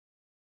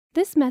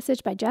This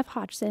message by Jeff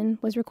Hodgson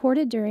was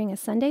recorded during a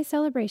Sunday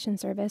celebration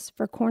service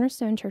for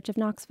Cornerstone Church of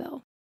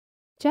Knoxville.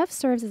 Jeff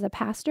serves as a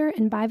pastor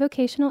and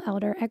bivocational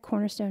elder at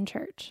Cornerstone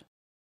Church.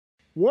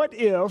 What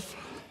if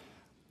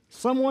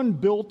someone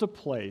built a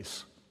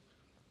place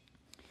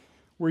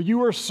where you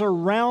were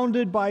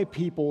surrounded by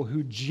people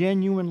who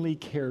genuinely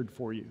cared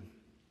for you,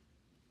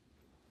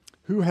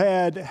 who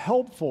had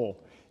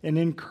helpful and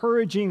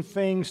encouraging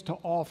things to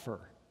offer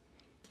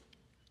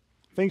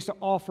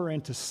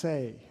and to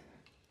say,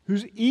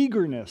 whose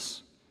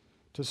eagerness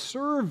to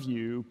serve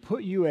you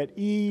put you at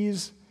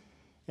ease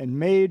and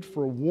made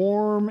for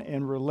warm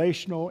and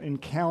relational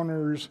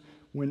encounters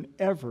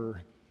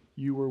whenever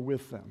you were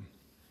with them?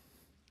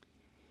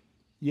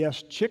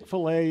 Yes,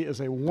 Chick-fil-A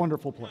is a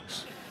wonderful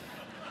place.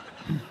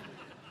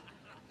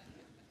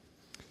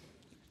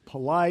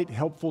 Polite,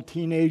 helpful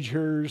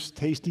teenagers,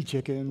 tasty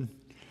chicken.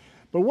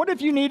 But what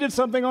if you needed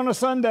something on a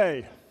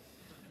Sunday?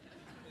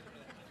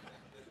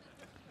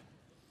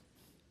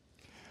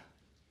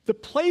 The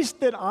place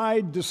that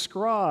I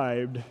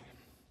described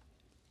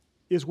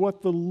is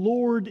what the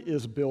Lord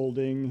is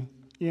building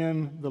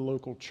in the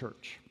local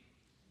church.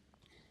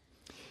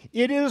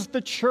 It is the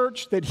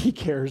church that He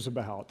cares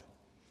about.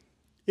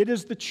 It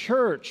is the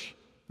church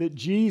that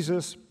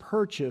Jesus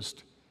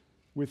purchased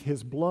with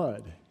His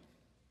blood.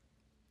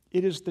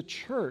 It is the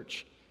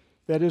church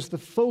that is the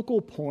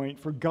focal point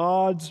for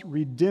God's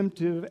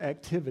redemptive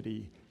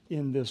activity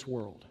in this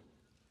world.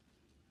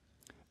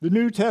 The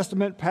New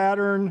Testament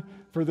pattern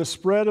for the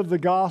spread of the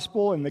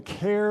gospel and the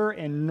care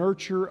and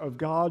nurture of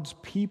God's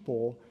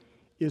people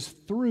is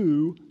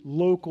through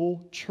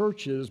local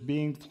churches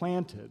being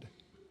planted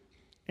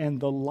and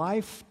the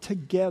life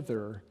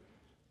together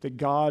that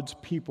God's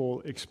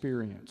people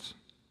experience.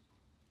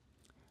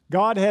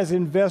 God has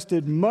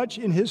invested much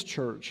in His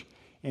church,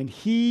 and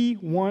He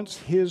wants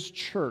His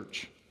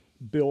church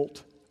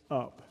built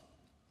up.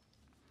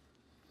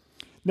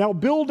 Now,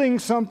 building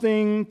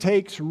something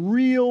takes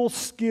real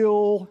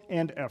skill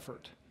and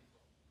effort.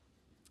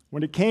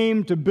 When it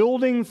came to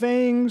building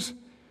things,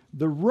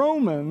 the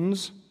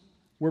Romans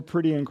were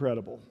pretty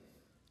incredible.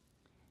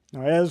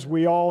 Now, as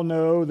we all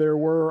know, there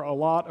were a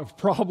lot of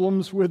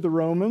problems with the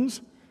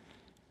Romans.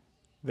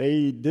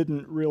 They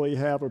didn't really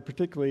have a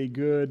particularly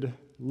good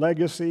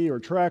legacy or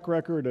track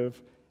record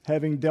of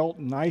having dealt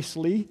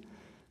nicely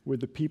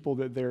with the people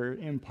that their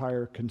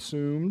empire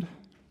consumed.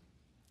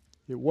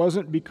 It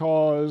wasn't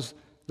because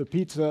the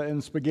pizza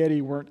and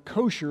spaghetti weren't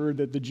kosher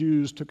that the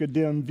Jews took a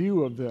dim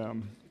view of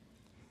them.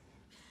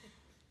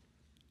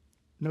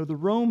 No, the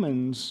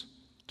Romans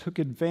took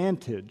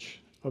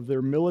advantage of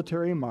their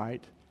military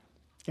might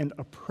and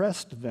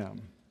oppressed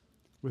them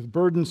with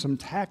burdensome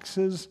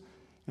taxes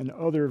and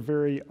other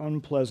very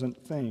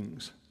unpleasant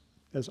things,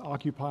 as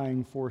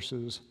occupying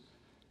forces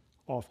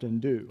often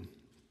do.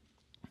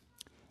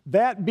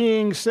 That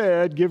being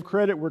said, give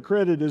credit where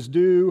credit is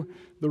due,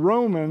 the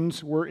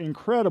Romans were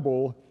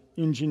incredible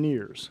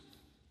engineers.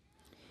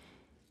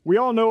 We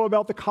all know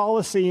about the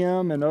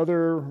Colosseum and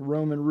other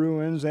Roman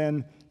ruins,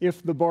 and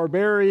if the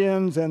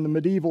barbarians and the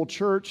medieval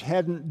church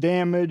hadn't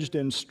damaged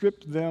and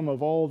stripped them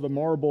of all the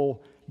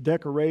marble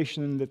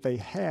decoration that they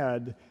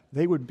had,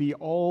 they would be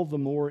all the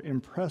more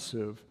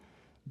impressive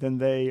than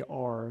they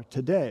are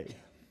today.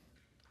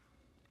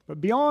 But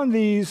beyond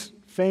these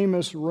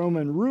famous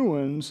Roman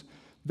ruins,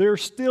 there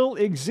still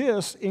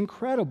exists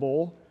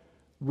incredible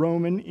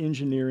Roman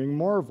engineering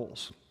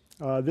marvels.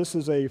 This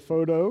is a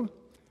photo,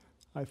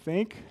 I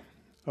think,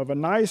 of a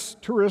nice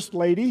tourist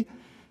lady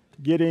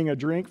getting a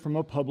drink from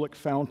a public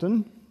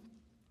fountain.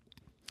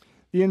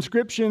 The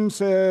inscription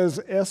says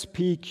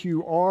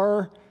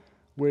SPQR,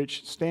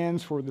 which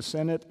stands for the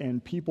Senate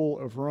and People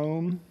of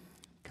Rome,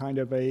 kind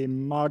of a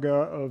MAGA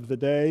of the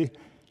day.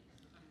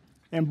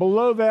 And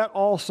below that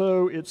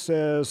also it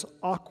says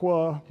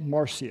Aqua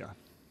Marcia.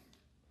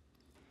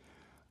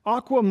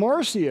 Aqua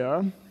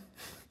Marcia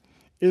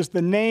is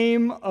the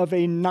name of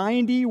a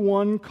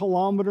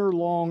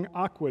 91-kilometer-long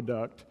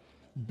aqueduct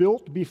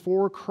built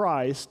before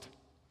Christ,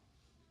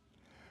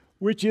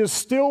 which is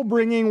still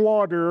bringing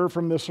water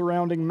from the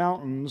surrounding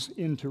mountains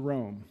into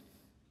Rome.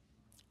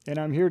 And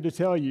I'm here to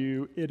tell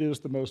you, it is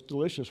the most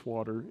delicious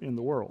water in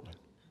the world.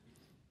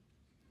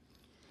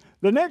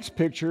 The next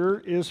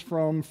picture is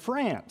from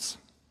France.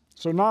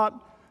 So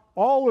not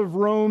all of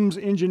Rome's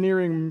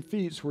engineering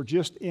feats were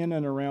just in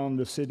and around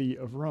the city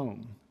of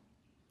Rome.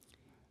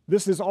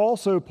 This is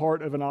also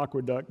part of an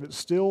aqueduct that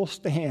still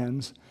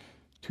stands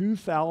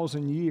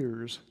 2,000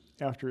 years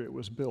after it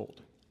was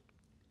built.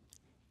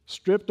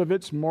 Stripped of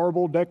its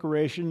marble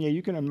decoration,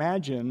 you can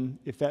imagine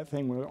if that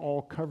thing were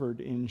all covered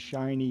in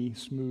shiny,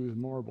 smooth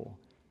marble.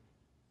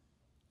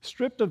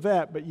 Stripped of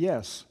that, but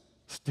yes,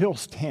 still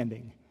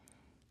standing.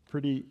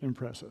 Pretty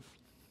impressive.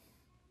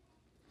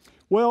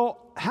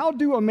 Well, how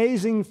do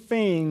amazing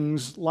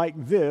things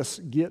like this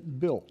get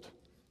built?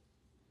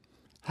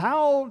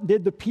 How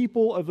did the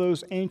people of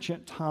those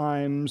ancient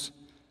times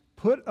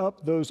put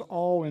up those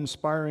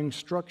awe-inspiring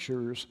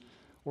structures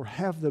or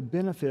have the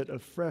benefit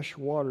of fresh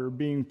water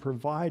being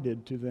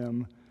provided to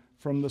them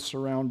from the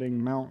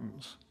surrounding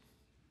mountains?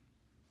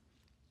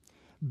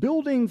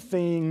 Building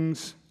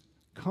things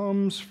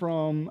comes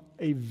from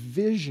a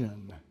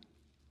vision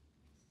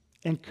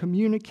and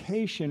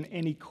communication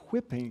and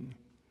equipping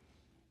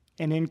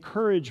and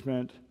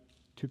encouragement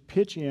to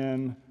pitch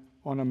in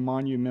on a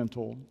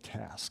monumental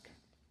task.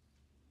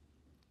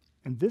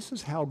 And this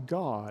is how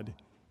God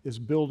is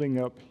building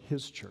up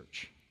his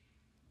church.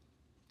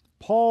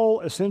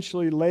 Paul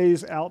essentially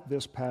lays out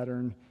this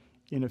pattern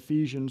in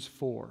Ephesians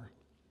 4.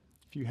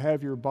 If you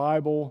have your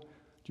Bible,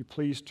 would you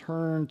please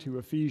turn to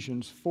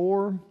Ephesians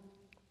 4?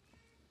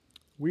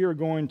 We are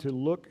going to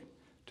look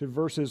to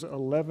verses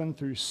 11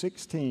 through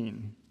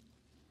 16,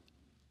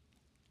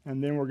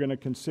 and then we're going to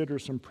consider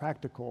some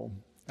practical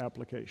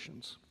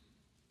applications.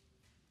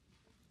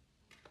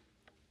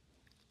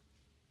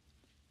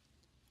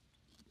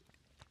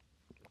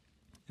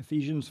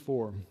 Ephesians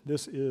 4.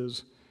 This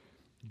is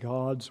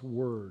God's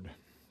Word.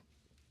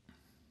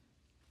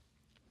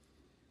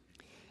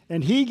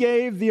 And he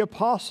gave the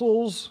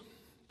apostles,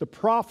 the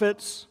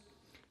prophets,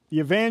 the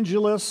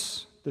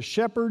evangelists, the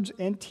shepherds,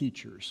 and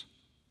teachers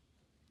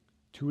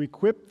to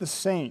equip the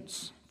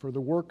saints for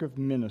the work of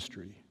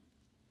ministry,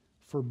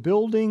 for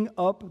building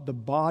up the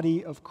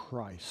body of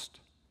Christ,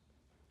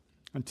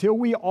 until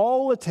we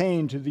all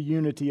attain to the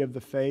unity of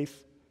the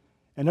faith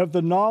and of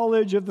the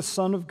knowledge of the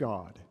Son of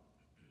God,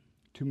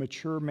 to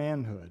mature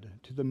manhood,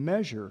 to the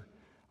measure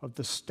of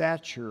the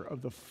stature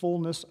of the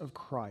fullness of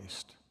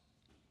Christ,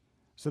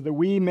 so that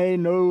we may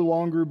no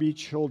longer be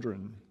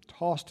children,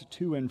 tossed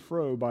to and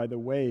fro by the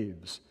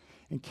waves,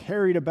 and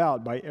carried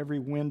about by every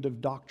wind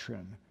of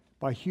doctrine,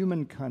 by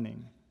human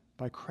cunning,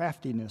 by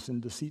craftiness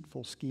and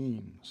deceitful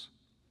schemes.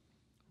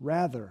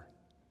 Rather,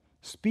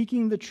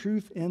 speaking the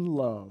truth in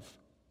love,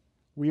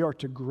 we are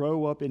to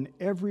grow up in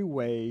every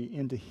way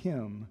into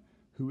him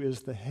who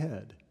is the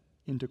head,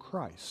 into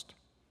Christ,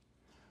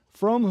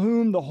 from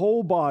whom the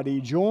whole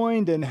body,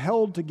 joined and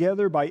held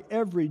together by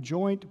every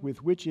joint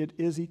with which it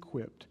is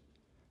equipped,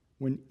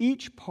 when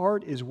each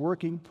part is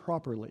working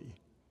properly,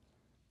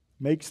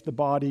 makes the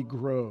body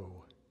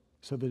grow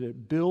so that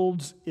it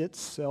builds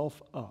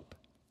itself up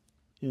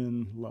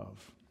in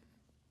love.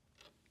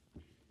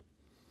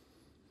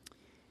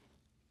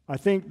 I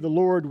think the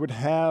Lord would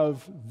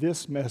have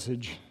this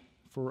message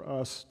for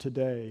us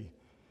today.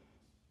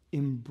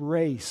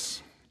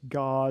 Embrace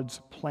God's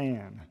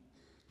plan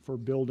for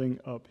building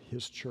up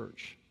his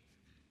church.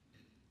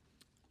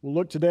 We'll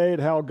look today at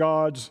how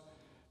God's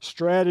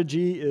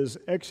strategy is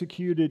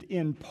executed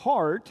in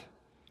part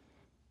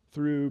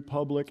through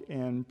public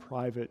and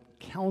private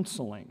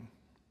counseling.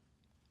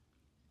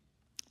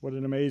 What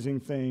an amazing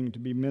thing to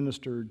be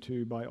ministered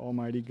to by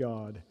Almighty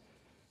God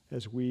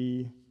as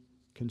we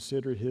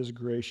consider his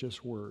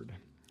gracious word.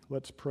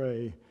 Let's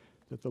pray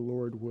that the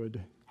Lord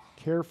would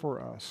care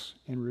for us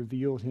and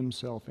reveal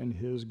himself and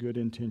his good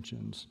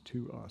intentions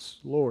to us.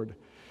 Lord,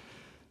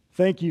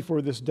 thank you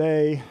for this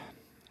day.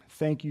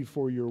 Thank you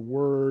for your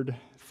word.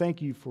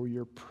 Thank you for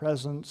your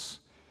presence.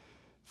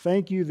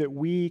 Thank you that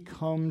we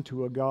come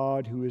to a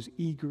God who is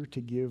eager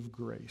to give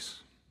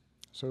grace.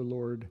 So,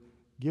 Lord,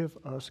 give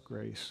us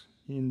grace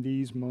in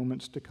these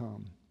moments to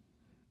come,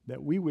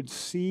 that we would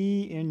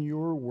see in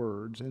your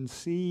words and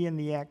see in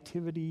the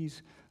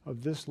activities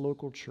of this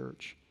local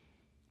church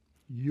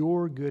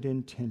your good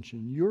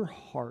intention, your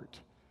heart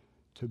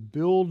to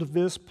build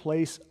this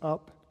place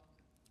up,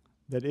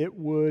 that it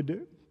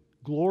would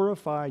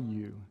glorify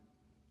you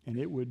and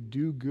it would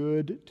do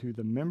good to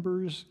the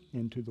members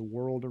and to the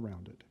world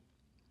around it.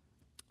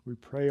 We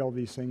pray all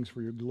these things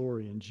for your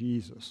glory in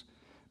Jesus'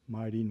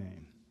 mighty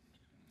name.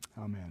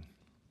 Amen.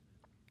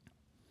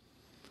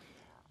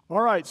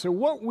 All right, so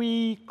what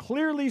we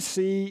clearly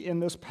see in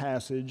this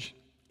passage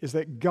is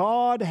that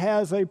God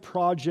has a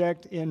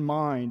project in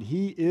mind.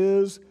 He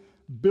is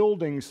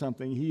building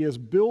something. He is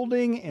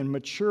building and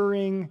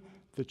maturing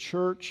the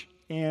church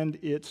and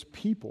its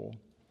people.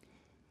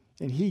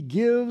 And he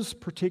gives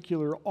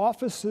particular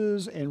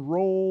offices and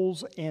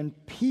roles and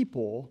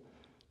people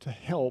to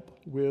help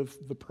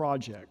with the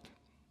project.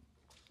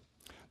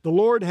 The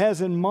Lord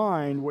has in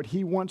mind what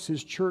he wants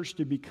his church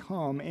to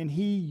become, and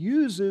he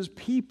uses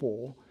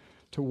people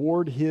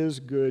toward his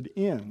good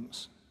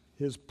ends.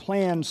 His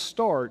plan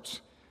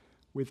starts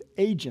with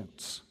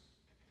agents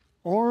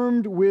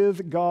armed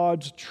with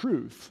God's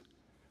truth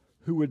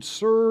who would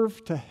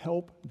serve to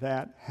help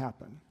that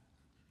happen.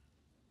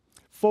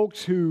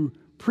 Folks who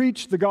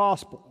preach the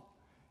gospel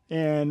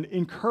and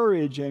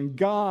encourage and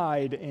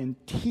guide and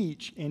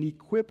teach and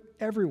equip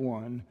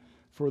everyone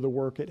for the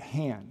work at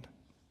hand.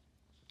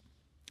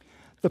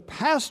 The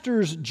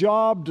pastor's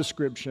job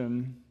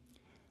description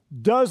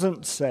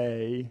doesn't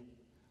say,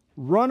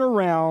 run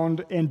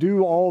around and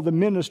do all the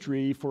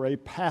ministry for a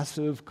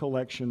passive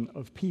collection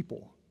of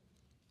people.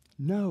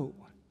 No.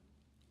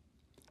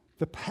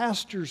 The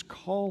pastor's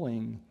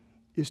calling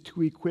is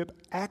to equip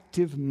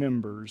active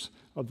members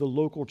of the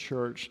local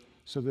church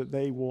so that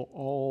they will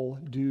all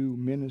do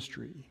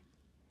ministry.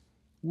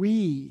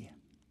 We,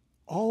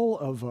 all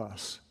of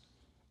us,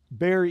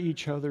 bear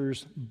each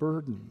other's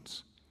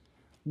burdens.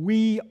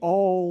 We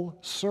all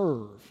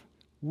serve.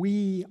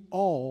 We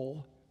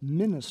all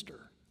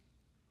minister.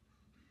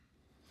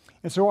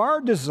 And so our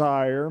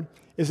desire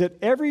is that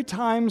every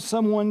time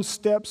someone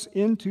steps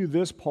into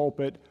this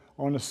pulpit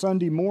on a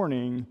Sunday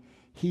morning,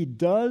 he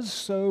does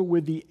so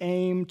with the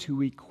aim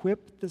to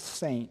equip the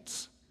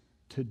saints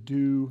to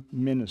do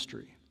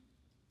ministry.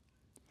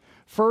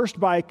 First,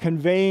 by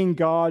conveying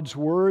God's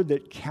word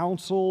that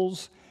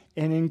counsels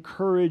and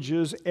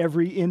encourages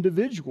every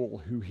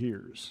individual who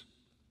hears.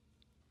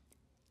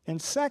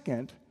 And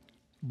second,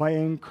 by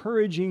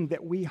encouraging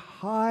that we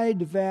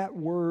hide that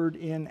word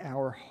in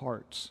our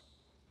hearts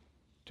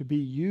to be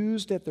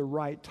used at the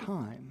right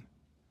time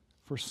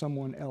for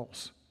someone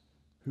else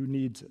who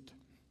needs it.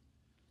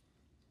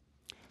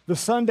 The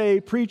Sunday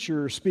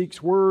preacher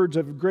speaks words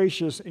of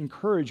gracious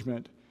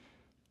encouragement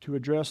to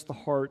address the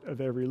heart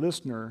of every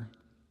listener,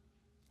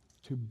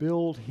 to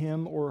build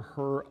him or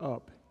her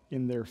up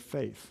in their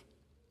faith.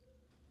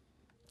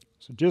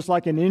 So just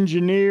like an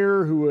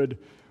engineer who would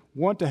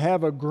want to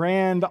have a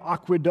grand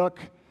aqueduct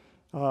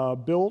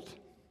built,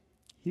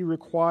 he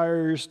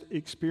requires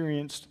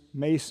experienced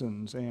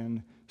masons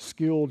and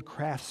skilled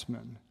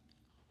craftsmen.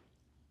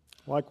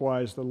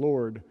 Likewise, the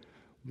Lord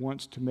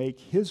wants to make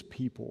his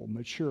people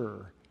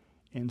mature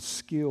and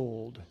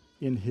skilled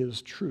in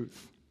his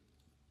truth.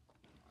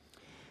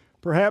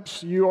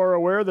 Perhaps you are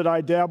aware that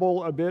I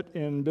dabble a bit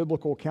in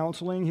biblical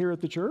counseling here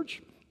at the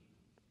church.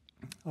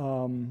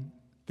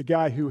 The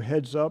guy who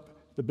heads up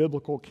the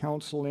biblical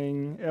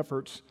counseling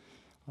efforts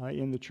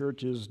in the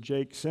church is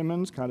Jake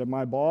Simmons, kind of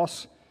my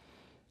boss.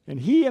 And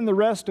he and the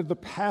rest of the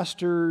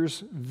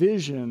pastors'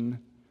 vision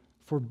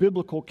for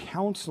biblical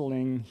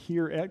counseling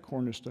here at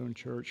Cornerstone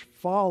Church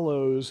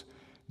follows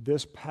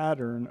this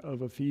pattern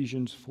of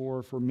Ephesians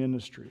 4 for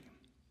ministry.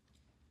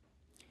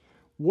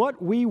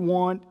 What we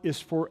want is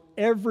for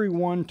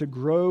everyone to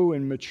grow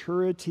in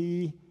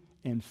maturity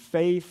and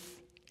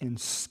faith and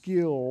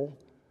skill,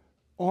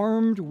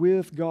 armed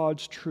with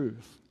God's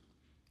truth,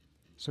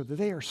 so that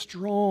they are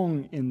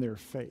strong in their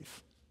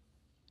faith.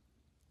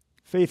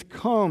 Faith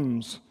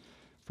comes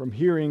from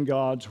hearing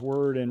God's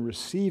word and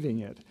receiving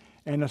it,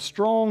 and a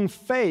strong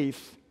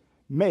faith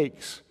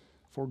makes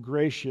for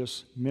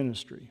gracious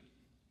ministry.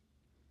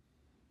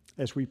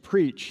 As we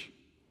preach,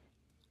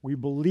 we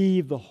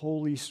believe the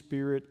Holy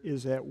Spirit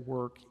is at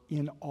work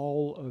in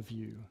all of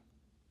you,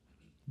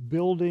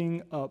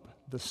 building up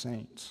the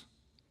saints.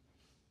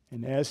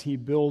 And as he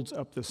builds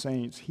up the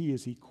saints, he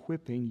is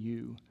equipping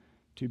you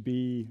to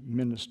be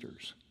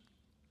ministers.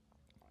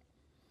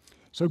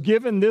 So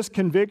given this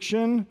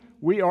conviction,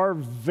 we are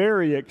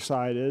very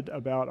excited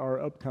about our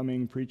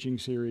upcoming preaching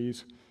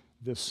series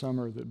this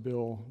summer that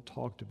Bill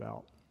talked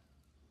about.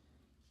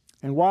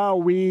 And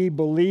while we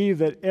believe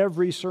that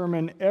every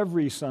sermon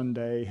every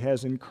Sunday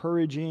has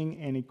encouraging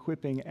and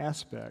equipping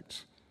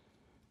aspects,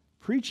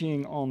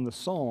 preaching on the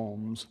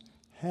Psalms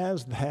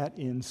has that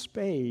in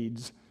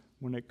spades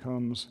when it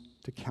comes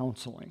to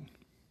counseling.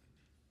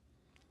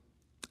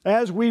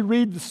 As we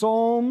read the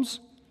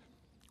Psalms,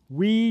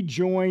 we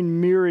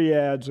join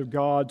myriads of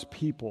God's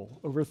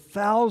people over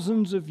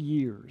thousands of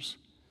years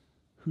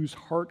whose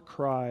heart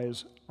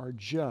cries are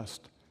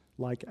just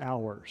like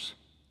ours.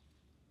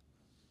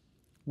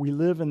 We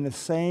live in the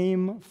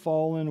same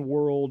fallen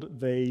world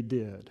they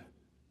did,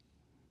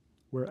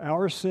 where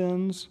our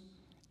sins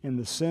and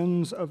the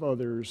sins of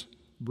others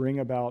bring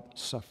about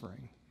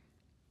suffering,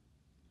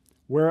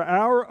 where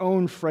our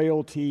own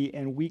frailty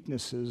and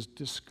weaknesses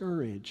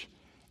discourage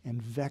and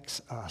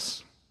vex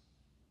us,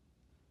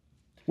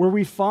 where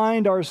we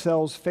find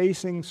ourselves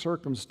facing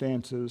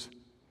circumstances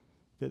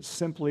that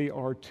simply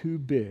are too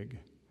big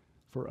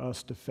for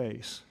us to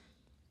face,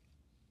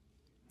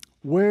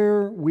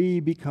 where we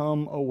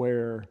become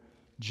aware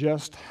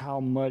just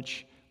how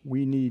much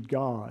we need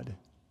God,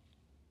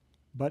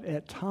 but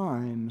at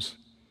times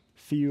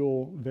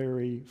feel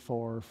very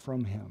far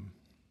from Him.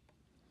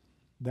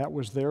 That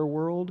was their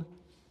world.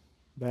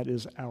 That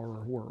is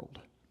our world.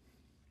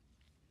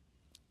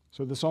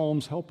 So the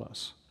Psalms help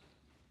us.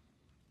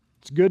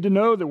 It's good to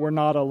know that we're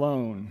not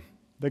alone,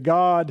 that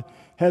God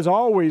has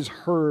always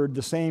heard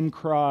the same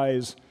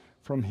cries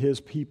from His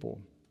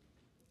people,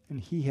 and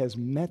He has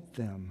met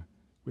them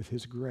with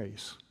His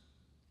grace.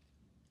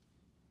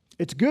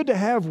 It's good to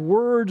have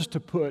words to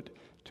put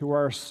to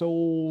our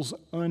soul's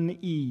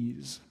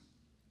unease.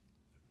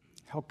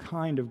 How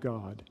kind of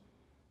God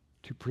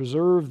to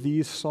preserve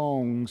these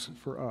songs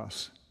for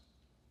us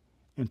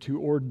and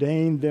to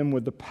ordain them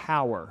with the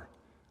power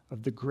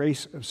of the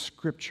grace of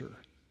Scripture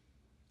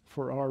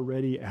for our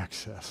ready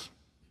access.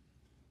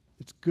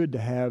 It's good to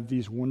have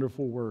these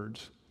wonderful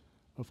words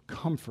of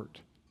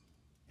comfort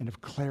and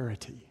of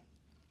clarity.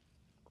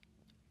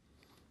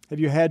 Have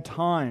you had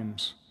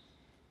times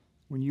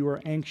when you are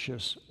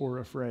anxious or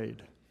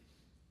afraid?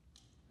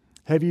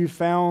 Have you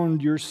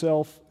found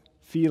yourself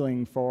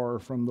feeling far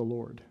from the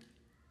Lord?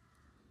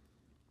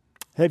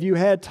 Have you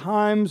had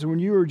times when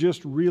you are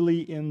just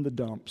really in the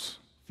dumps,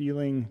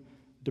 feeling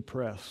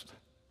depressed?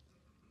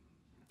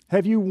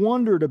 Have you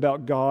wondered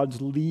about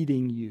God's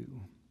leading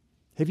you?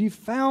 Have you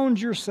found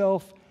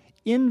yourself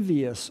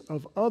envious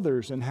of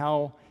others and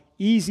how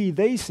easy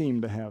they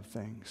seem to have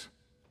things?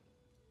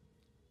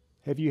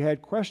 Have you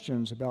had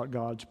questions about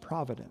God's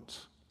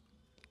providence?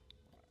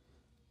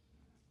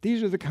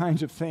 These are the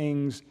kinds of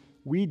things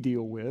we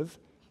deal with.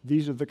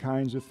 These are the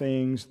kinds of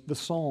things the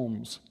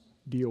Psalms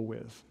deal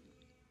with.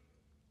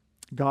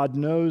 God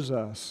knows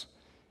us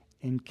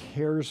and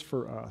cares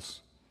for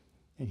us,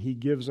 and He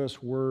gives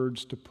us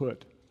words to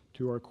put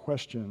to our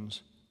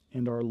questions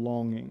and our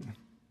longing.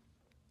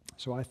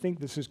 So I think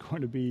this is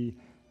going to be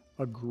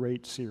a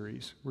great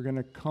series. We're going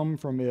to come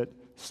from it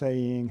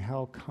saying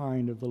how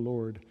kind of the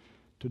Lord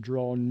to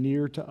draw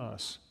near to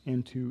us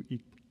and to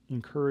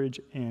encourage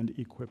and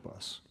equip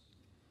us.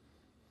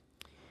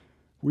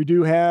 We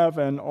do have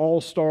an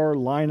all-star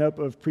lineup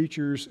of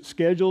preachers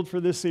scheduled for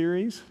this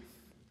series.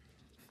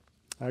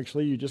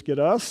 Actually, you just get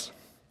us.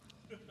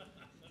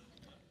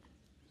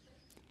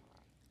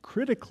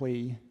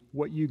 Critically,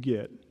 what you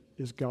get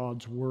is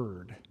God's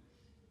Word.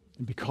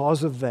 And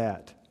because of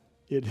that,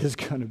 it is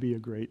going to be a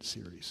great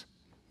series.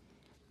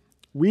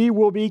 We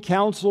will be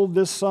counseled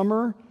this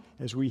summer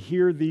as we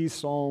hear these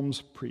Psalms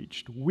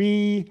preached.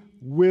 We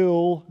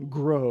will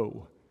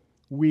grow.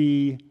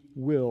 We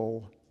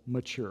will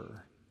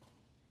mature.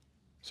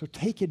 So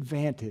take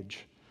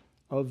advantage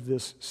of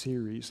this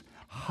series.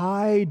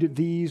 Hide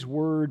these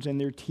words and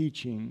their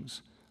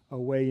teachings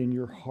away in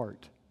your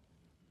heart.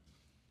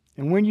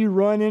 And when you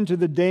run into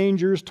the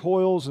dangers,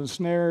 toils, and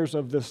snares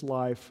of this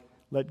life,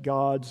 let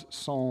God's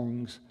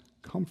songs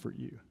comfort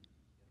you.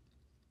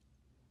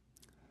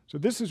 So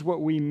this is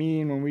what we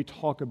mean when we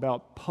talk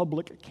about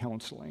public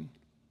counseling.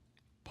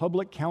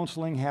 Public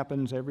counseling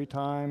happens every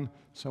time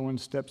someone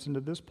steps into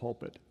this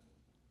pulpit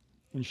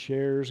and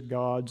shares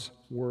God's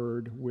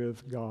word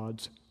with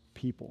God's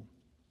people.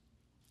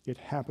 It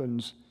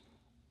happens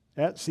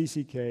at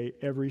CCK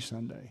every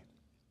Sunday.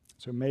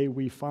 So may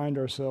we find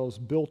ourselves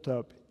built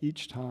up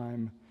each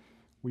time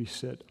we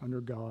sit under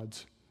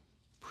God's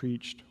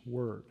preached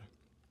word.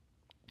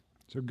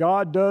 So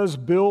God does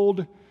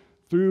build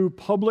through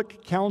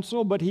public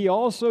counsel, but He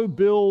also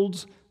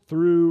builds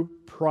through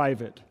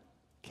private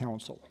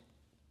counsel.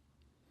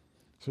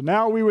 So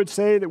now we would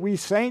say that we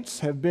saints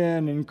have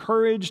been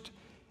encouraged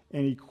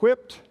and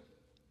equipped,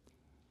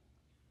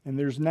 and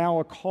there's now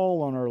a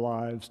call on our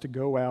lives to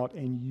go out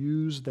and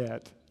use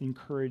that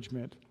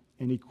encouragement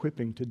and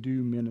equipping to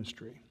do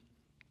ministry.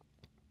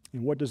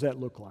 And what does that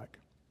look like?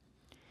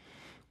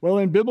 Well,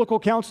 in biblical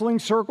counseling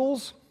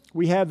circles,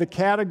 we have the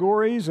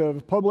categories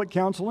of public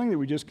counseling that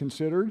we just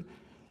considered,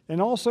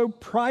 and also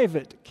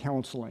private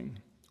counseling,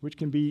 which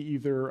can be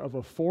either of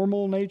a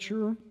formal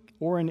nature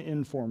or an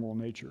informal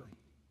nature.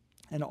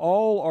 And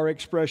all are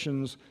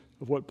expressions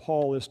of what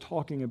Paul is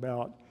talking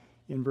about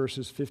in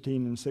verses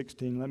 15 and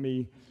 16. Let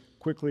me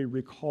quickly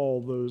recall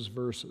those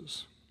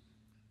verses.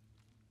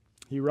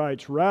 He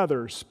writes,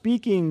 "Rather,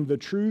 speaking the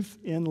truth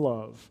in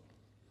love,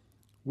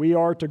 we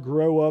are to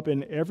grow up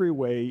in every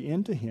way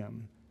into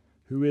Him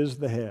who is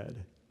the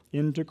head,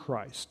 into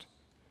Christ,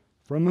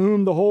 from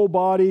whom the whole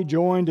body,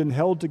 joined and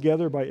held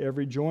together by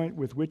every joint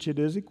with which it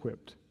is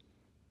equipped,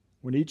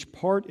 when each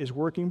part is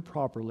working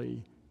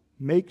properly,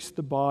 makes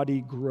the body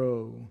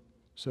grow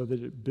so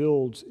that it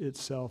builds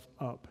itself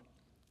up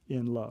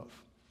in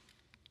love."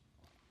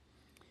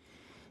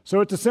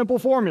 So it's a simple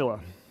formula.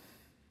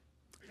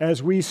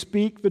 As we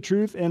speak the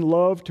truth in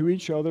love to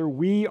each other,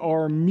 we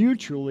are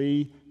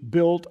mutually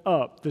built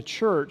up. The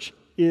church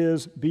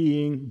is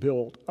being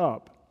built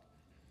up.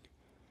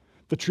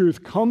 The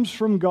truth comes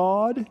from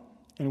God,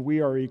 and we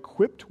are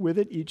equipped with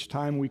it each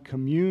time we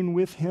commune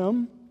with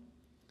Him.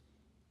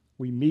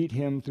 We meet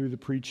Him through the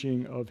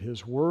preaching of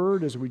His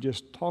Word, as we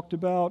just talked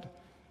about,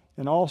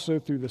 and also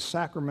through the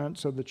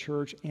sacraments of the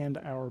church and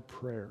our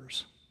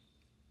prayers.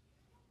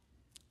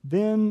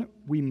 Then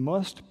we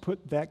must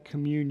put that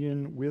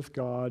communion with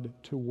God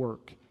to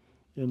work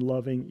in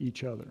loving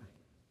each other.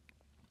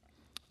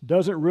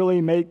 Doesn't really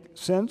make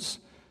sense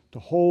to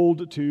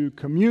hold to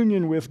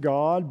communion with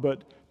God,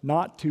 but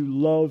not to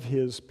love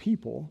His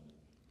people.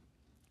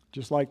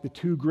 Just like the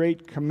two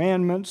great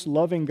commandments,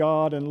 loving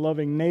God and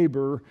loving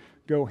neighbor,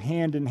 go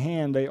hand in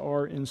hand, they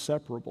are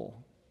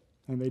inseparable,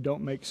 and they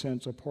don't make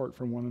sense apart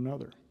from one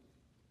another.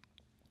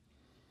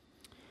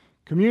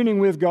 Communing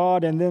with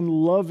God and then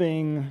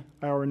loving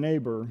our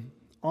neighbor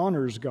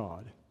honors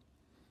God.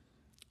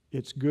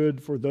 It's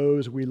good for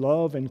those we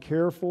love and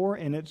care for,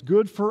 and it's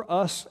good for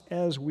us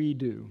as we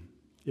do.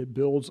 It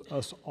builds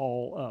us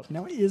all up.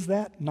 Now, is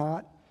that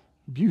not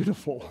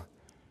beautiful?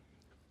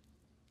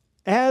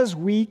 As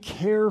we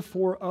care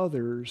for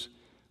others,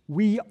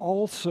 we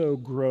also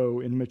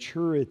grow in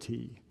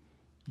maturity,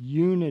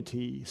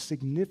 unity,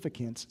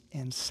 significance,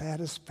 and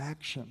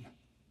satisfaction.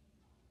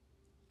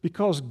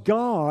 Because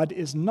God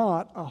is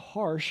not a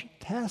harsh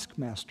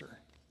taskmaster.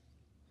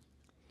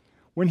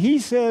 When He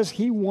says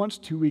He wants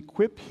to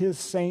equip His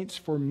saints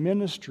for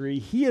ministry,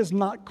 He is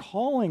not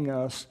calling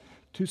us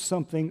to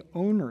something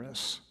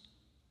onerous.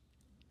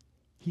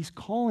 He's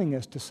calling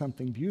us to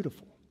something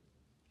beautiful.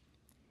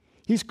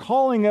 He's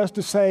calling us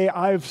to say,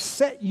 I've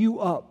set you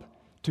up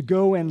to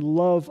go and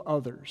love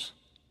others,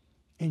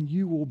 and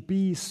you will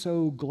be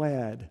so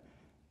glad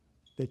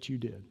that you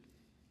did.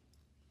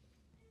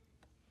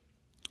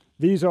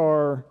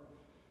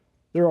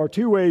 There are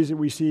two ways that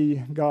we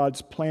see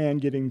God's plan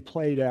getting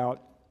played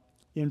out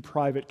in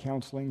private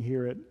counseling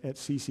here at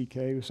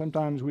CCK.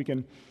 Sometimes we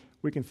can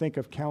think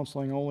of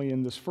counseling only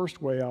in this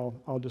first way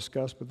I'll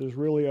discuss, but there's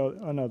really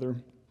another.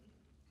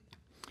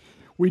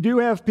 We do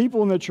have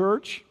people in the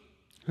church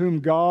whom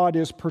God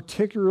is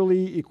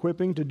particularly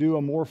equipping to do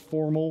a more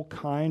formal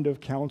kind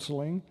of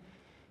counseling.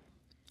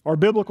 Our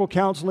biblical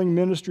counseling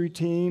ministry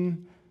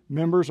team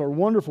members are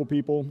wonderful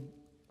people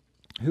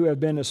who have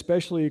been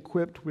especially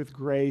equipped with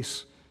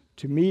grace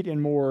to meet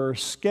in more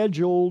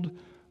scheduled,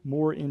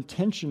 more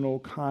intentional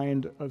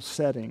kind of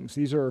settings.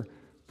 These are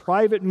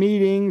private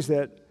meetings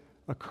that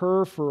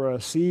occur for a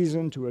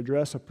season to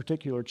address a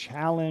particular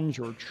challenge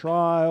or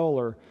trial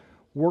or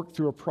work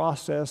through a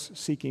process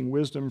seeking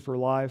wisdom for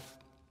life.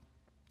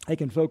 They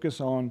can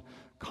focus on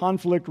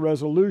conflict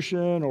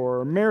resolution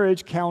or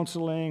marriage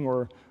counseling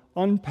or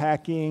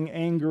unpacking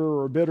anger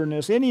or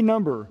bitterness, any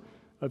number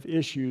of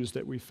issues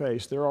that we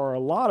face. There are a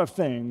lot of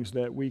things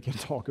that we can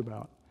talk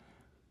about.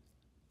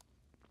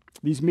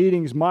 These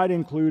meetings might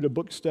include a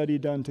book study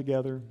done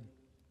together,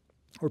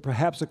 or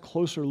perhaps a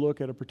closer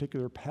look at a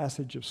particular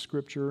passage of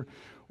Scripture,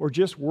 or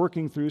just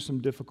working through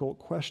some difficult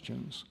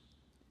questions.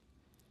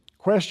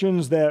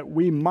 Questions that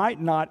we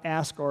might not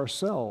ask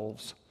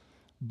ourselves,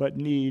 but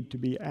need to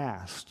be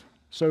asked.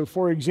 So,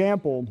 for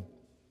example,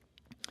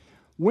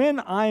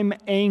 when I'm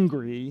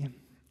angry,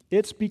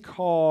 it's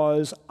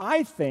because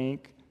I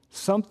think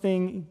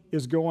something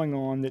is going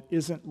on that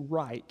isn't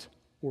right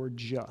or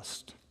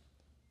just.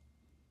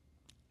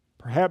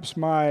 Perhaps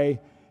my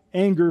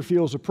anger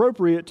feels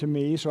appropriate to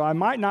me, so I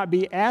might not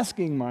be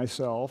asking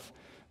myself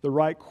the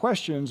right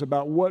questions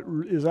about what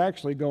is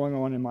actually going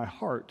on in my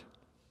heart.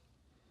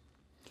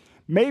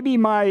 Maybe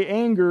my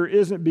anger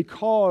isn't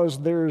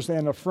because there's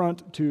an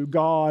affront to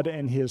God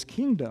and His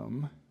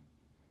kingdom.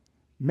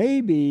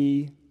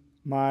 Maybe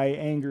my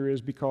anger is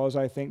because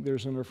I think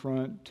there's an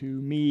affront to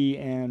me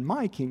and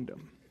my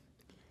kingdom.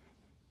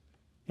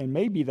 And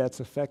maybe that's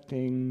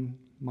affecting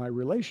my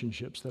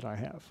relationships that I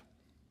have.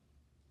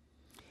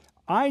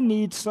 I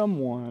need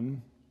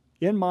someone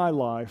in my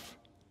life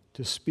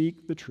to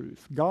speak the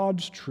truth,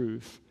 God's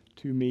truth,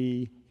 to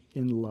me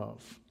in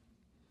love.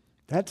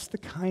 That's the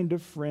kind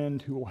of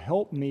friend who will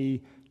help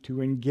me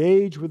to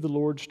engage with the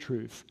Lord's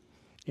truth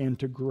and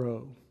to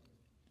grow.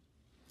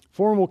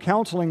 Formal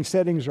counseling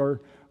settings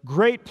are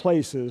great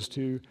places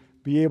to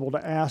be able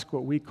to ask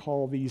what we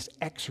call these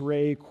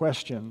X-ray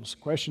questions,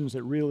 questions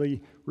that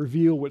really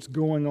reveal what's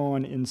going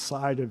on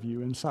inside of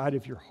you, inside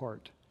of your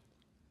heart.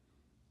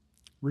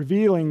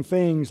 Revealing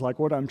things like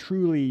what I'm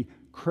truly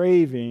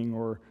craving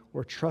or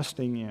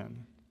trusting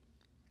in.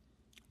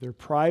 They're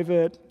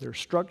private, they're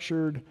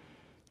structured,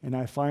 and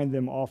I find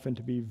them often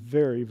to be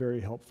very, very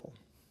helpful.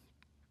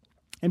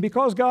 And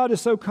because God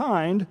is so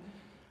kind,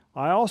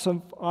 I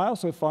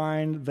also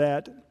find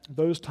that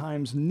those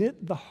times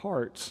knit the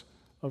hearts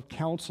of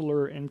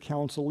counselor and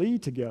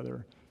counselee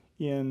together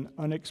in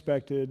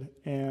unexpected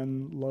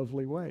and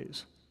lovely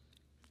ways.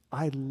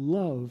 I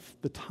love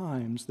the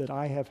times that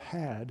I have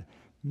had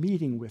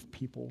meeting with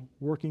people,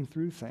 working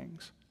through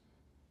things.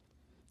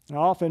 And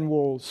I often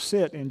will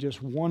sit and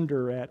just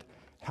wonder at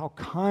how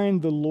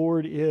kind the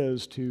Lord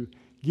is to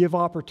give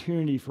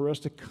opportunity for us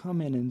to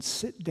come in and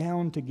sit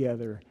down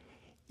together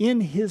in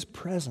His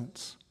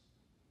presence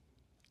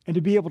and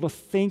to be able to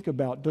think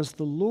about, does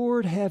the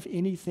Lord have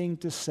anything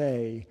to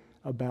say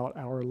about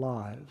our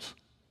lives?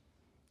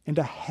 And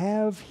to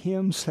have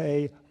Him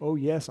say, oh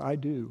yes, I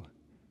do.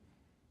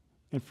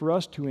 And for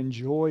us to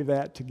enjoy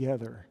that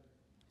together.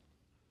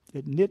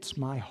 It knits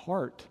my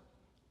heart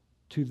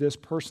to this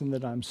person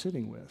that I'm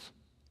sitting with.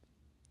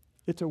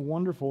 It's a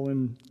wonderful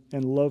and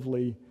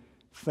lovely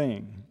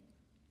thing.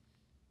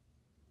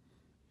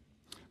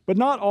 But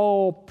not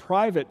all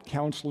private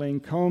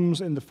counseling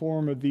comes in the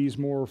form of these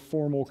more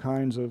formal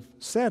kinds of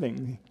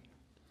setting.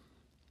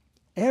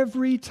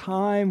 Every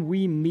time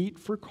we meet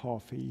for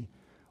coffee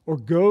or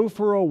go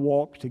for a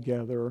walk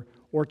together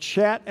or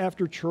chat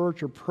after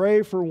church or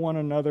pray for one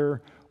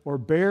another or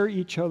bear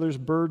each other's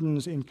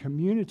burdens in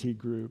community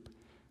group,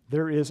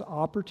 there is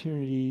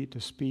opportunity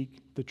to speak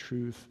the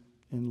truth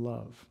in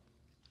love.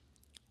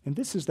 And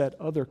this is that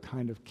other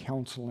kind of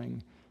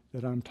counseling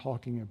that I'm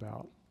talking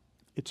about.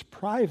 It's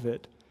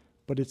private,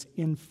 but it's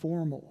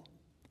informal.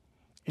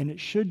 And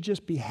it should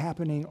just be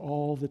happening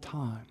all the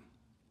time.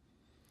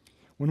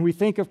 When we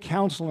think of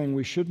counseling,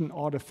 we shouldn't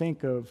ought to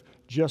think of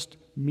just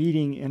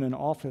meeting in an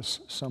office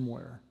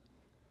somewhere.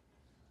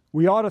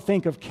 We ought to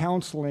think of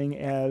counseling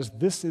as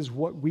this is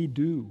what we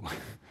do.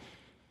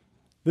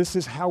 This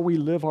is how we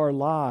live our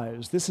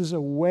lives. This is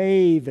a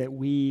way that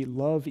we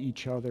love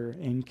each other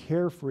and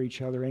care for each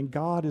other, and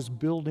God is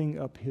building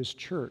up His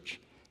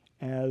church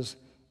as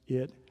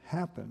it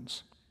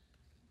happens.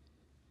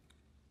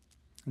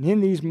 And in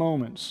these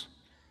moments,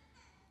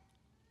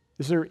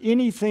 is there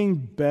anything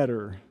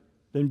better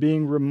than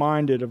being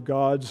reminded of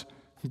God's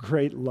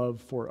great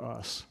love for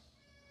us?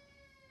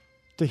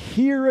 To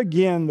hear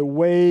again the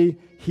way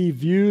He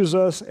views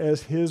us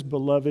as His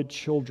beloved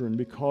children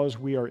because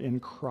we are in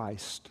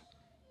Christ.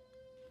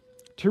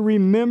 to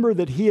remember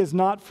that He has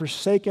not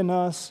forsaken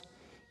us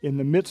in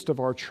the midst of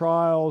our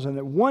trials, and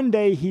that one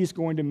day He's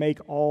going to make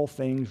all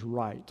things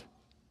right,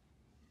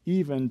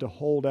 even to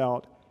hold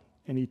out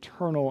an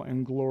eternal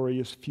and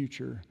glorious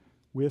future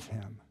with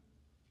Him.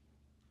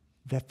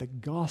 That the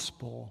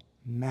gospel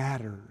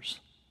matters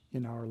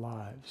in our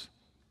lives.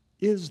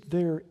 Is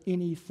there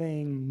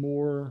anything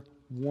more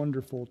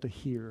wonderful to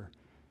hear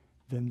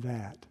than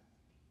that?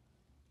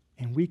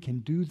 And we can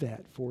do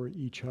that for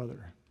each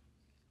other.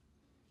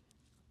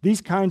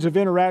 These kinds of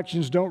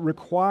interactions don't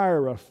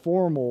require a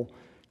formal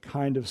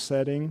kind of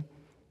setting.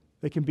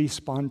 They can be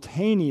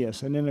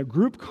spontaneous and in a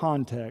group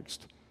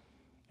context,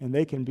 and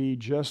they can be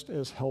just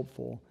as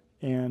helpful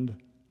and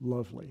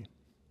lovely.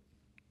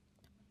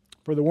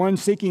 For the one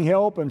seeking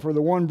help and for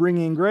the one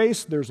bringing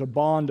grace, there's a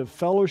bond of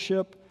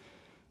fellowship.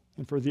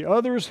 And for the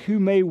others who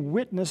may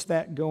witness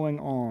that going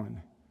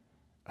on,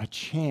 a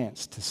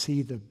chance to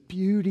see the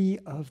beauty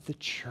of the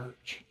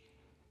church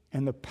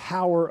and the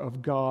power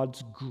of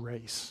God's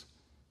grace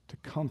to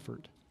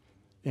comfort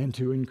and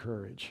to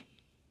encourage.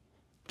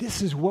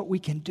 This is what we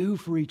can do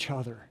for each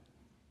other.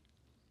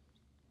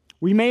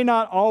 We may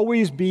not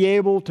always be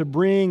able to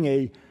bring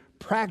a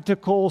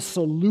practical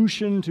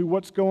solution to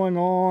what's going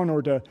on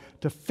or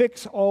to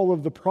fix all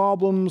of the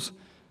problems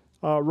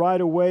right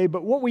away,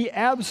 but what we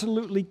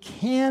absolutely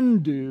can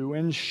do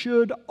and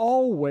should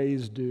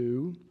always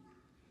do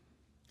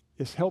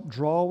is help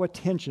draw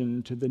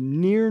attention to the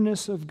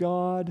nearness of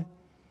God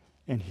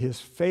and His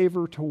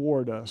favor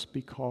toward us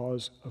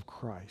because of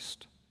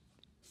Christ.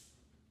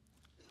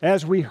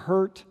 As we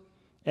hurt,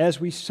 as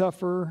we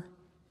suffer,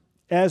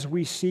 as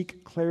we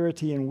seek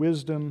clarity and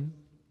wisdom,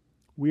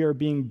 we are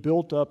being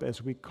built up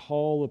as we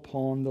call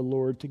upon the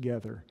Lord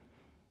together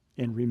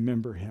and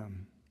remember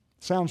Him.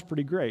 Sounds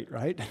pretty great,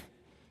 right?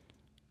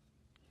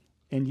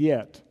 And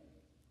yet,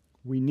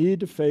 we need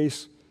to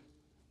face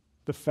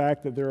the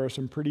fact that there are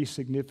some pretty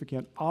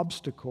significant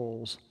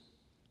obstacles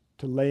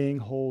to laying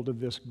hold of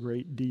this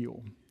great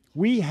deal.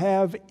 We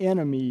have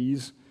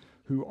enemies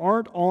who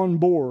aren't on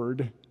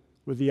board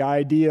with the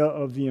idea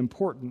of the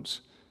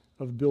importance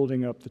of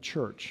building up the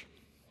church.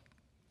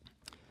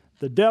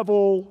 The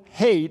devil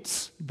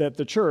hates that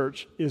the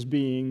church is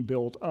being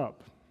built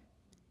up.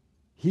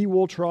 He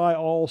will try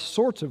all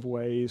sorts of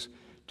ways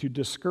to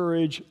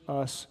discourage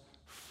us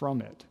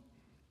from it.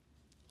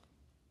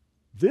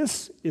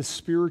 This is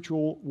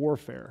spiritual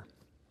warfare.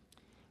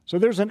 So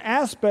there's an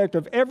aspect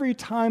of every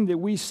time that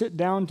we sit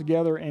down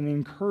together and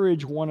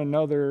encourage one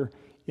another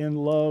in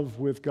love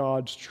with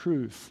God's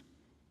truth,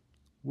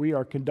 we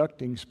are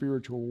conducting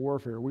spiritual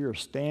warfare. We are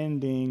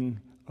standing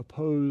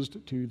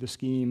opposed to the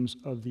schemes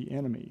of the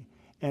enemy.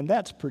 And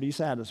that's pretty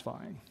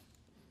satisfying.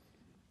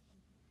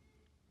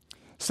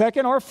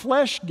 Second, our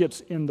flesh gets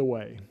in the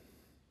way.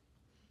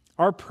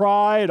 Our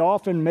pride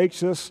often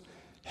makes us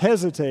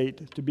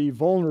hesitate to be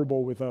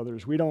vulnerable with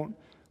others. We don't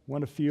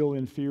want to feel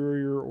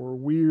inferior or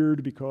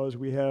weird because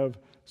we have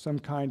some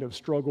kind of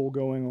struggle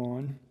going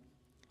on.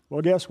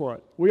 Well, guess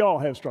what? We all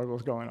have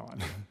struggles going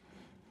on.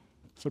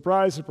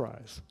 Surprise,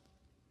 surprise.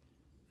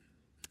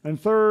 And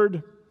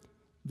third,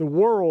 the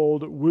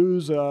world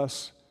woos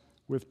us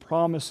with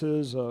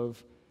promises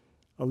of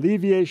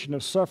alleviation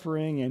of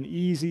suffering and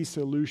easy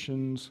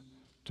solutions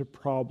to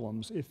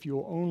problems. If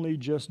you'll only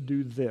just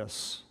do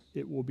this,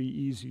 it will be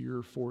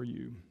easier for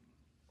you.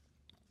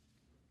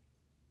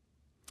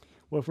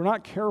 Well, if we're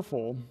not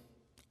careful,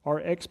 our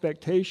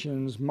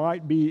expectations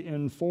might be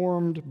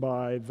informed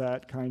by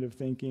that kind of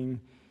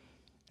thinking,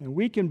 and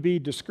we can be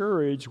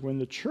discouraged when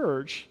the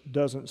church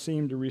doesn't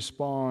seem to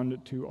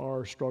respond to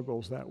our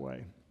struggles that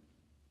way.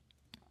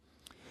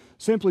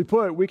 Simply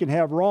put, we can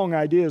have wrong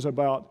ideas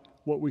about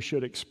what we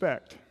should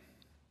expect.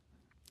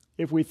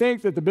 If we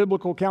think that the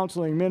biblical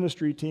counseling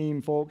ministry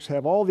team folks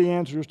have all the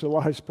answers to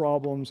life's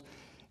problems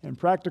and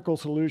practical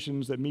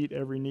solutions that meet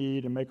every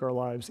need and make our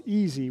lives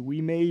easy, we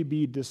may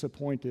be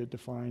disappointed to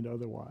find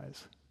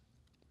otherwise.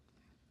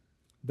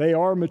 They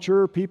are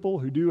mature people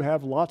who do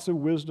have lots of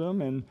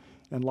wisdom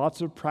and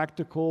lots of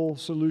practical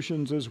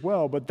solutions as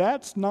well, but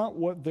that's not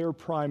what they're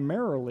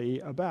primarily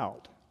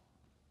about.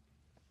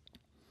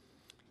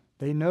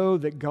 They know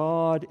that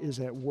God is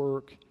at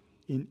work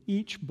in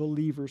each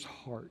believer's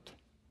heart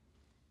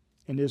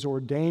and is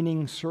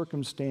ordaining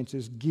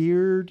circumstances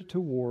geared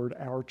toward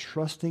our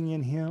trusting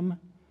in Him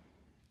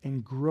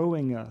and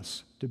growing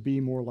us to be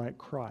more like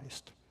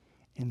Christ.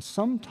 And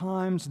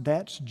sometimes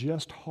that's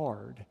just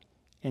hard,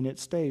 and it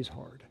stays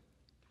hard.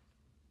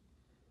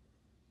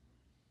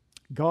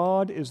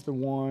 God is the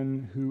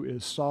one who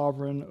is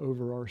sovereign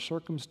over our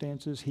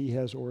circumstances. He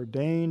has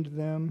ordained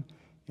them,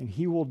 and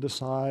He will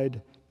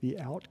decide the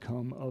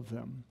outcome of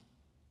them.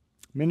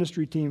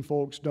 Ministry team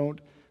folks don't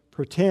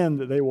pretend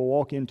that they will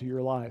walk into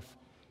your life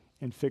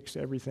and fix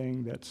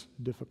everything that's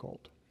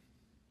difficult.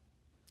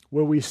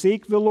 Will we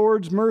seek the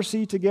Lord's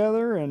mercy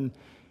together and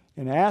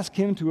ask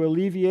Him to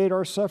alleviate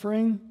our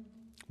suffering?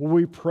 Will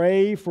we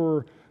pray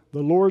for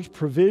the Lord's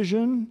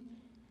provision?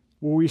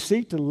 Will we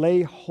seek to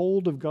lay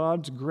hold of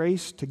God's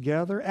grace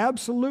together?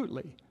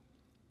 Absolutely.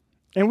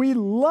 And we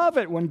love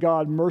it when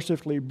God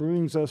mercifully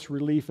brings us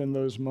relief in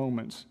those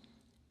moments.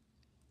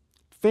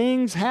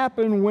 Things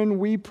happen when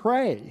we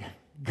pray.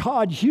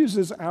 God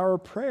uses our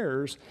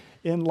prayers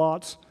in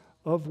lots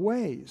of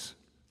ways.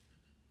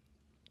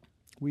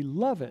 We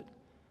love it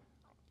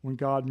when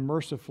God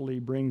mercifully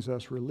brings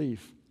us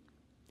relief.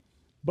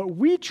 But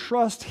we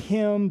trust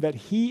Him that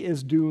He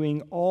is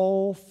doing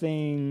all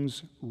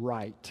things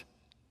right,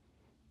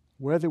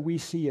 whether we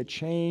see a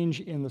change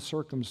in the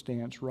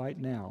circumstance right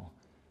now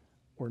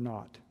or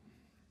not.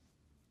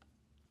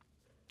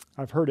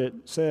 I've heard it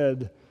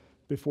said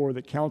before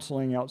that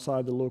counseling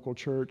outside the local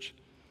church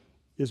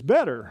is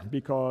better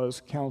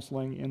because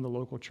counseling in the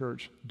local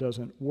church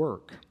doesn't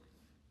work.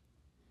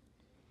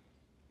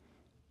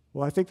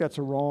 Well, I think that's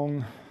a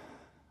wrong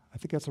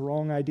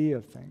idea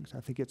of things.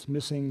 I think it's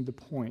missing the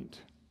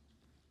point.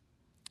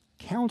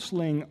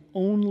 Counseling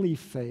only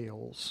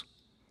fails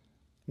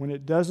when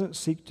it doesn't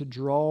seek to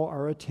draw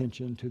our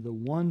attention to the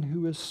one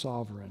who is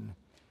sovereign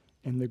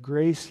and the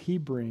grace He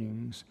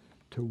brings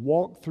to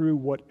walk through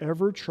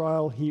whatever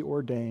trial He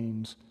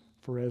ordains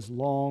for as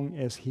long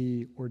as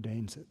He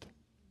ordains it.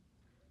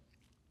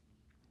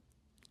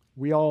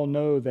 We all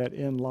know that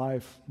in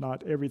life,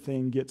 not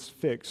everything gets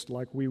fixed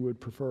like we would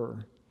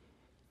prefer.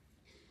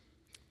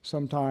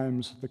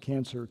 Sometimes the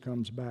cancer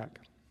comes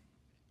back.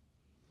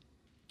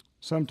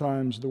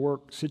 Sometimes the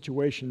work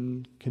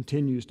situation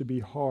continues to be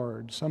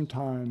hard.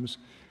 Sometimes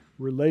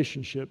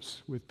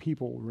relationships with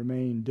people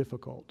remain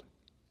difficult.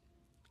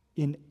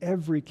 In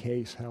every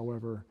case,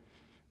 however,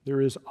 there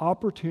is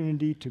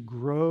opportunity to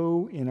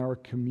grow in our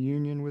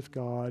communion with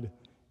God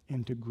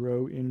and to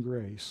grow in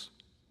grace.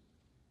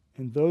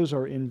 And those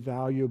are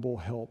invaluable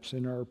helps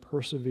in our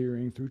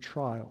persevering through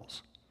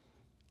trials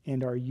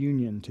and our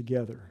union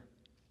together.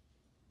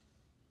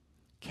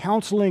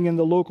 Counseling in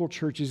the local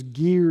church is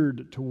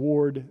geared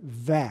toward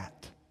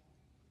that.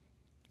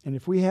 And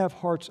if we have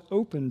hearts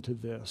open to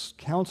this,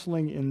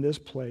 counseling in this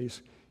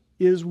place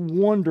is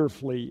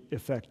wonderfully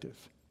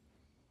effective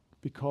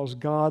because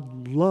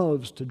God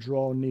loves to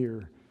draw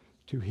near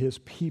to His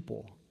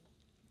people.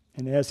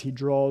 And as He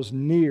draws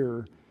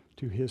near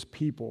to His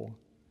people,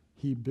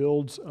 He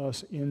builds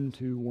us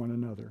into one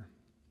another.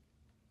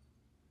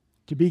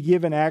 To be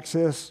given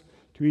access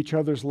to each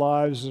other's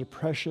lives is a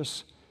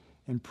precious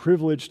and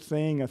privileged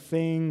thing, a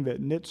thing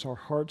that knits our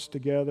hearts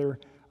together,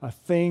 a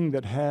thing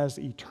that has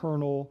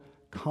eternal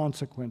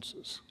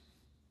consequences.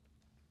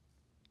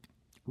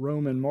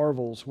 Roman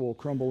marvels will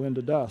crumble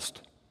into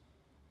dust,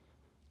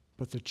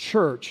 but the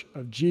church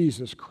of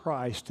Jesus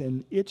Christ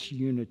and its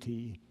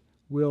unity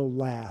will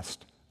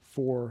last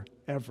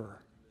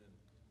forever.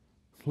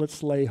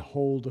 Let's lay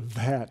hold of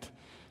that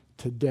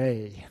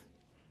today.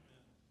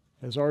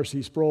 As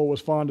R.C. Sproul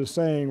was fond of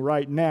saying,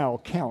 right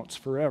now counts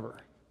forever.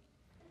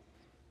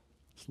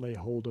 Let's lay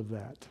hold of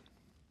that.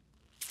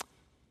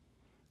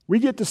 We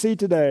get to see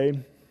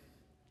today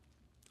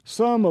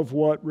some of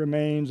what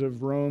remains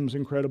of Rome's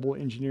incredible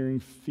engineering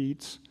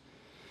feats,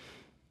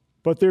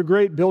 but their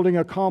great building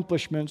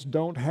accomplishments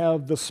don't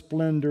have the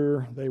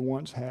splendor they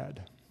once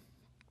had.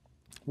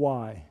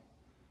 Why?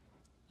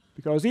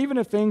 Because even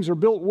if things are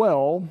built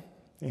well,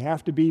 they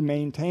have to be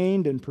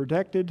maintained and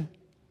protected.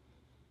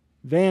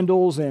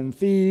 Vandals and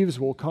thieves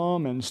will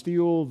come and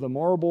steal the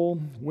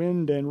marble.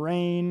 Wind and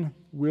rain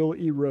will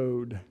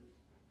erode.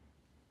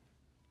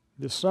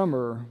 This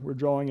summer, we're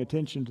drawing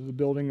attention to the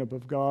building up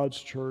of God's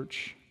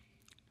church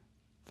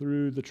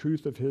through the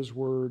truth of His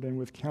Word and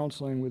with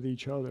counseling with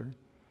each other.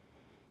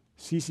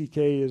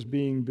 CCK is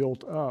being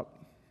built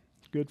up.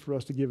 It's good for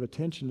us to give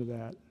attention to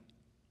that.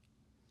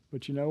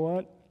 But you know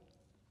what?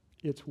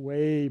 It's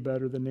way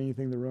better than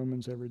anything the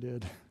Romans ever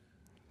did.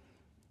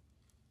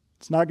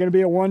 It's not going to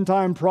be a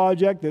one-time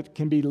project that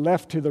can be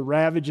left to the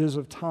ravages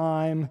of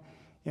time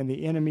and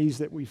the enemies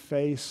that we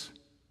face.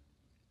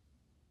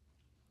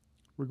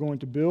 We're going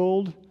to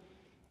build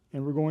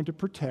and we're going to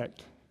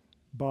protect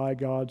by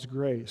God's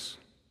grace.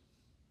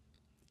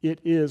 It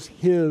is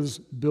His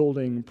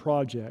building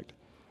project,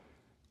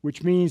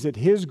 which means that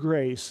His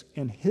grace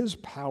and His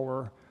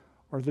power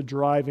are the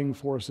driving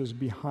forces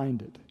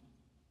behind it.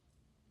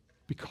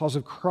 Because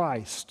of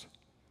Christ,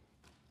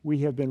 we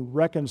have been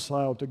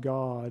reconciled to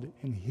God,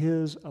 and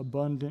His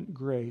abundant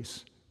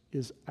grace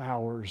is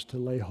ours to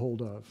lay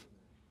hold of.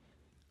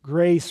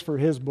 Grace for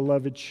His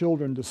beloved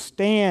children to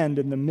stand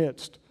in the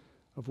midst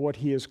of what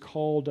He has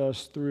called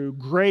us through.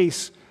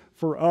 Grace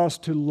for us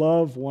to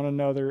love one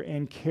another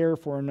and care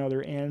for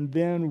another, and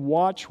then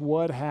watch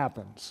what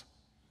happens.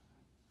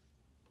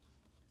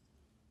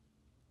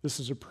 This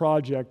is a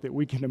project that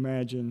we can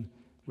imagine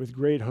with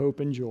great hope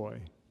and joy,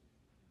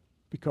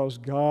 because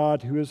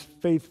God, who is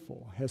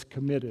faithful, has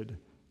committed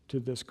to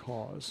this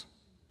cause.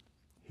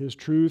 His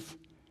truth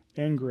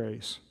and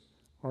grace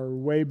are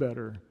way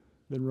better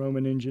than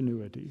Roman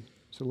ingenuity.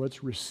 So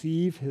let's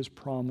receive His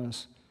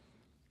promise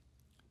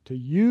to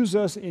use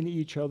us in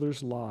each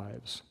other's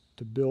lives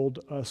to build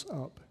us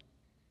up.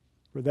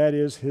 For that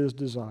is His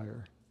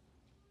desire,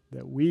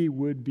 that we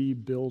would be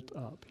built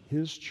up.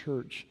 His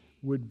church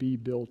would be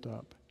built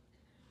up.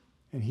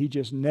 and he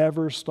just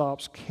never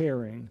stops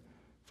caring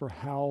for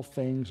how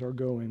things are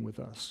going with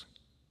us.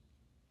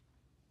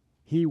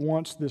 He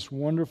wants this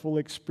wonderful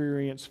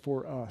experience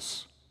for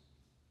us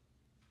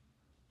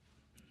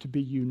to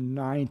be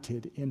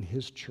united in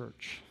his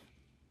church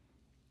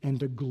and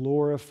to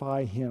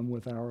glorify him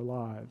with our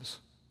lives.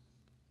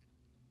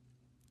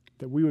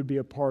 That we would be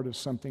a part of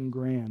something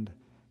grand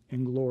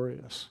and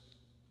glorious.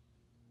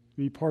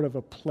 Be part of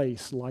a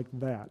place like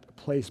that, a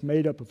place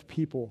made up of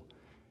people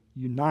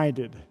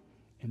united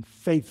and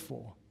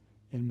faithful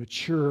and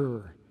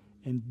mature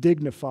and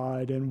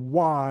dignified and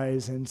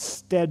wise and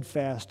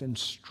steadfast and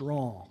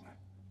strong.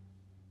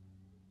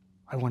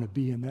 I want to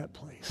be in that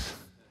place.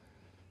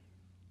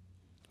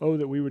 Oh,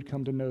 that we would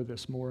come to know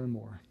this more and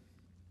more.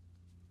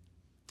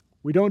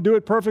 We don't do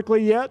it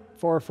perfectly yet,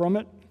 far from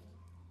it,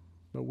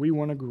 but we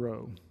want to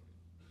grow.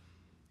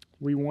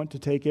 We want to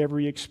take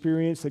every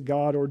experience that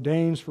God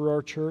ordains for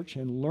our church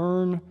and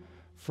learn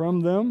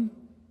from them,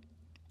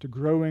 to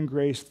grow in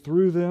grace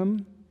through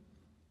them,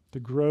 to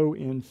grow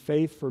in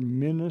faith for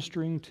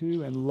ministering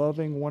to and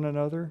loving one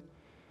another,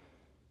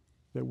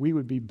 that we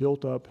would be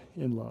built up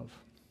in love.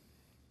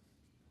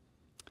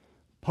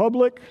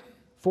 Public,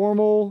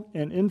 formal,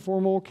 and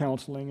informal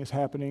counseling is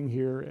happening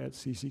here at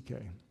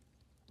CCK.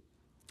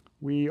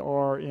 We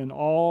are in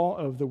awe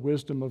of the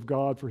wisdom of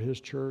God for his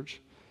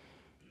church,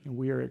 and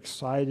we are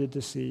excited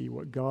to see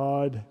what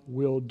God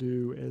will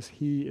do as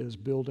he is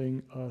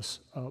building us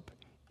up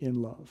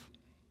in love.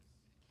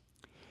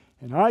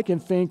 And I can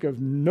think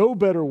of no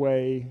better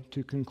way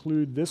to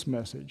conclude this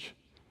message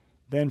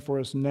than for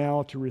us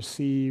now to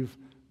receive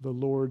the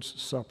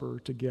Lord's Supper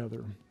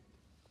together.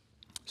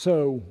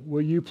 So,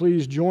 will you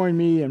please join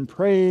me in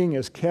praying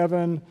as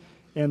Kevin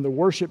and the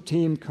worship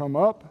team come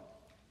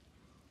up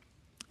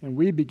and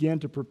we begin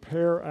to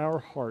prepare our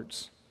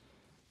hearts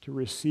to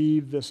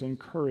receive this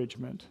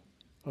encouragement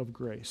of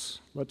grace.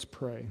 Let's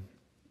pray.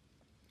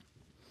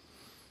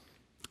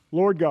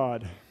 Lord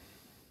God,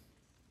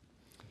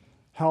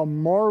 how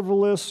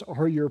marvelous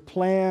are your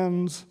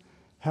plans,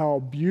 how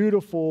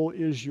beautiful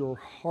is your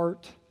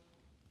heart,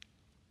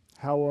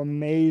 how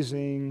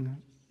amazing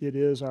it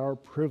is our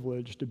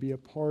privilege to be a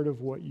part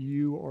of what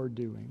you are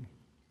doing.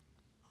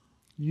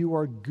 You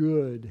are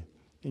good,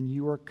 and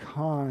you are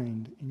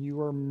kind, and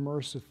you are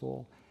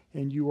merciful,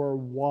 and you are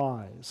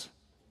wise,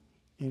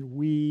 and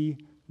we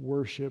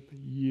worship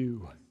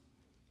you.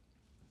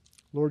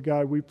 Lord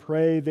God, we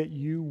pray that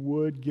you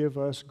would give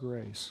us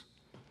grace,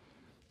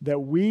 that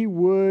we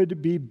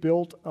would be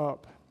built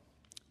up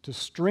to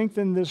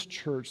strengthen this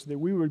church, that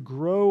we would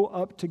grow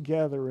up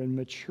together in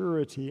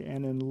maturity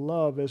and in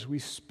love as we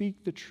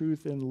speak the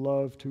truth in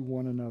love to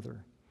one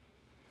another.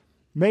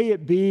 May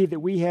it be that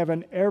we have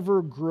an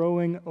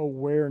ever-growing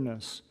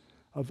awareness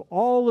of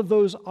all of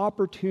those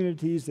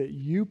opportunities that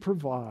you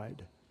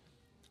provide,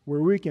 where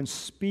we can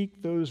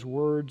speak those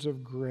words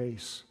of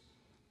grace,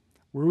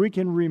 where we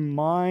can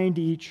remind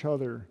each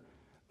other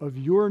of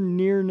your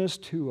nearness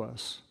to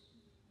us,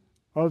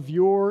 of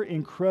your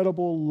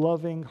incredible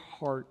loving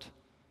heart,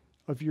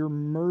 of your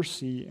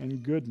mercy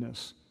and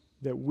goodness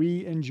that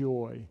we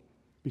enjoy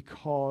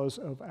because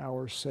of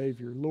our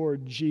Savior.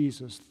 Lord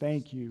Jesus,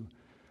 thank you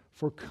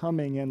for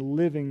coming and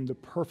living the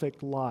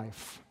perfect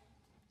life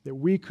that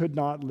we could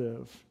not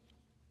live,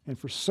 and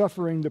for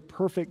suffering the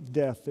perfect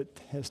death that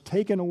has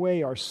taken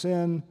away our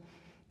sin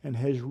and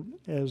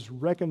has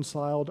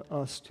reconciled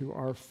us to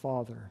our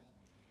Father.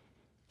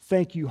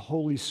 Thank you,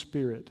 Holy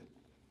Spirit,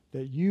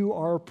 that you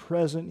are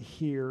present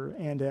here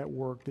and at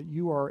work, that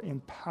you are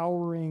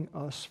empowering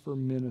us for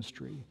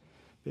ministry,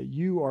 that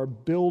you are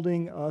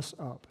building us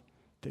up,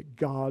 that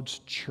God's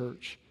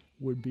church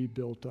would be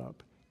built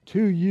up.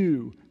 To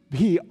you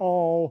be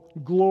all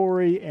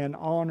glory and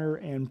honor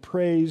and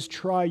praise,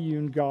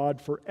 triune God,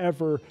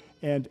 forever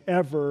and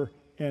ever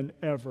and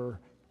ever.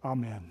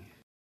 Amen.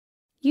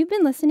 You've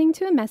been listening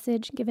to a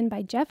message given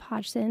by Jeff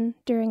Hodgson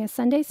during a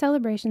Sunday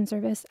celebration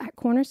service at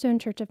Cornerstone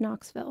Church of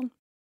Knoxville.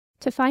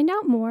 To find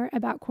out more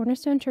about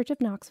Cornerstone Church of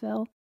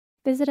Knoxville,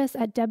 visit us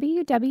at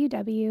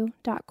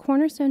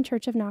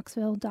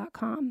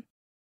www.cornerstonechurchofknoxville.com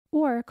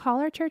or call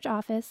our church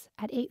office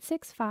at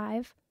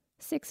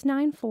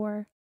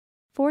 865-694-4356.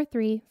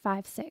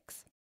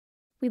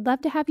 We'd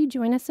love to have you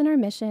join us in our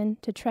mission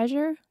to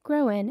treasure,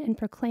 grow in, and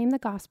proclaim the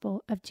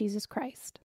gospel of Jesus Christ.